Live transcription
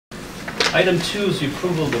Item 2 is the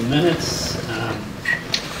approval of the minutes.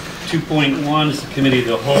 2.1 is the committee of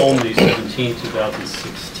the whole, May 17,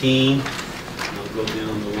 2016. I'll go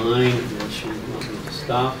down the line and then she'll want me to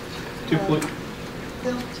stop. 2.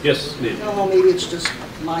 Yes, ma'am. No, maybe it's just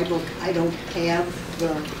my book. I don't have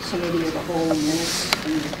the committee of the whole minutes,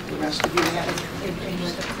 and the rest of you have it. It came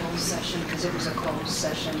with a closed session because it was a closed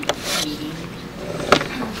session meeting.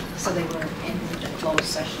 So they were in the closed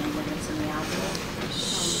session minutes in the envelope.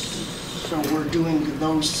 So we're doing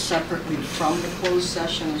those separately from the closed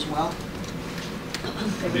session as well?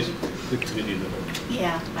 The committee of the whole.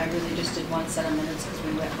 Yeah, I really just did one set of minutes because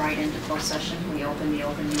we went right into closed session. We opened the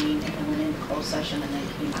open meeting and then went into closed session and then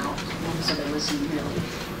came out. So there wasn't really,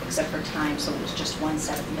 except for time, so it was just one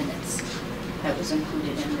set of minutes that was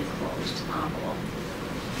included in the closed envelope.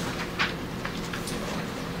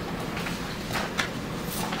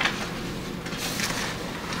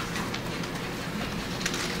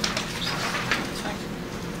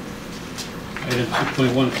 Item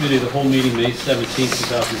 2.1, committee of the whole meeting, May 17,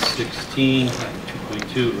 2016.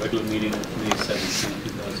 2.2, regular meeting of May 17,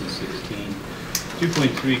 2016.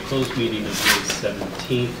 2.3, closed meeting of May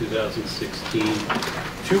 17, 2016.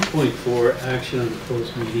 2.4, action on the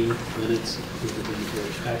closed meeting minutes included in the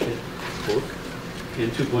board packet book. And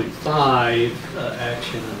 2.5,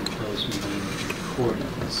 action on the closed meeting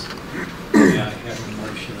recordings. May I have a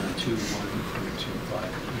motion on 2.1.25,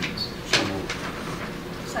 please? So moved.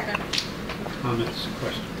 Second. Comments,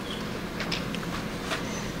 questions?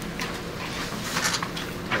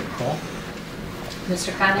 Roll call.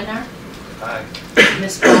 Mr. Condon? Aye.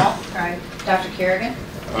 Ms. Paul? Aye. Dr. Kerrigan?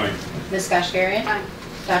 Aye. Ms. Gashgarian? Aye.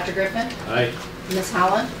 Dr. Griffin? Aye. Ms.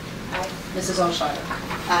 Holland? Aye. Mrs. Oilschlager?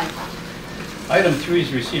 Aye. Item 3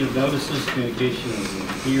 is receipt of notices, communications, and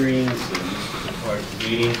hearings, and this is part of the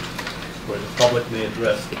meeting where the public may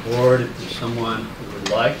address the board. If there's someone who would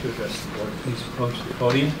like to address the board, please approach the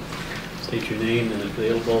podium. State your name and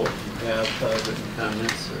available if you have written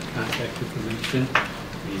comments or contact information.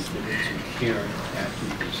 Please give it to Karen after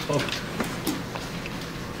you've spoken.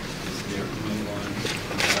 Is there anyone in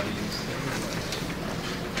the audience that would like to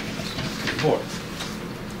speak to the board?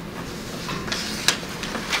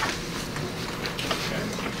 Okay.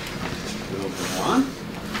 We'll go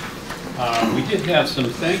on. We did have some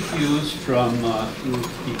thank yous from a few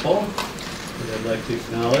people that I'd like to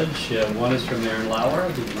acknowledge. One is from Aaron Lauer,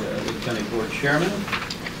 the Lake County Board Chairman,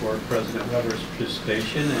 for President Weber's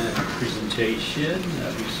participation and presentation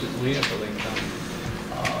recently at the Lake County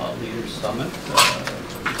Leaders Summit.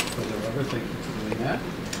 President Weber, thank you for doing that.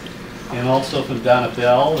 And also from Donna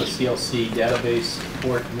Bell, the CLC Database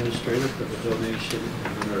Support Administrator, for the donation in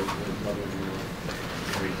honor of Mother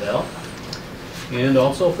Mary Bell. And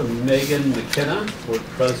also from Megan McKenna, Board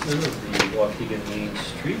President of the Waukegan Main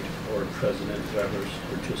Street, for President Weber's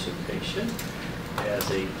participation as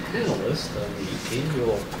a panelist on the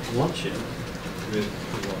annual luncheon with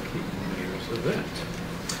the Waukegan Mayor's event.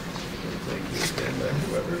 So thank you again, Dr.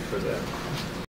 Weber, for that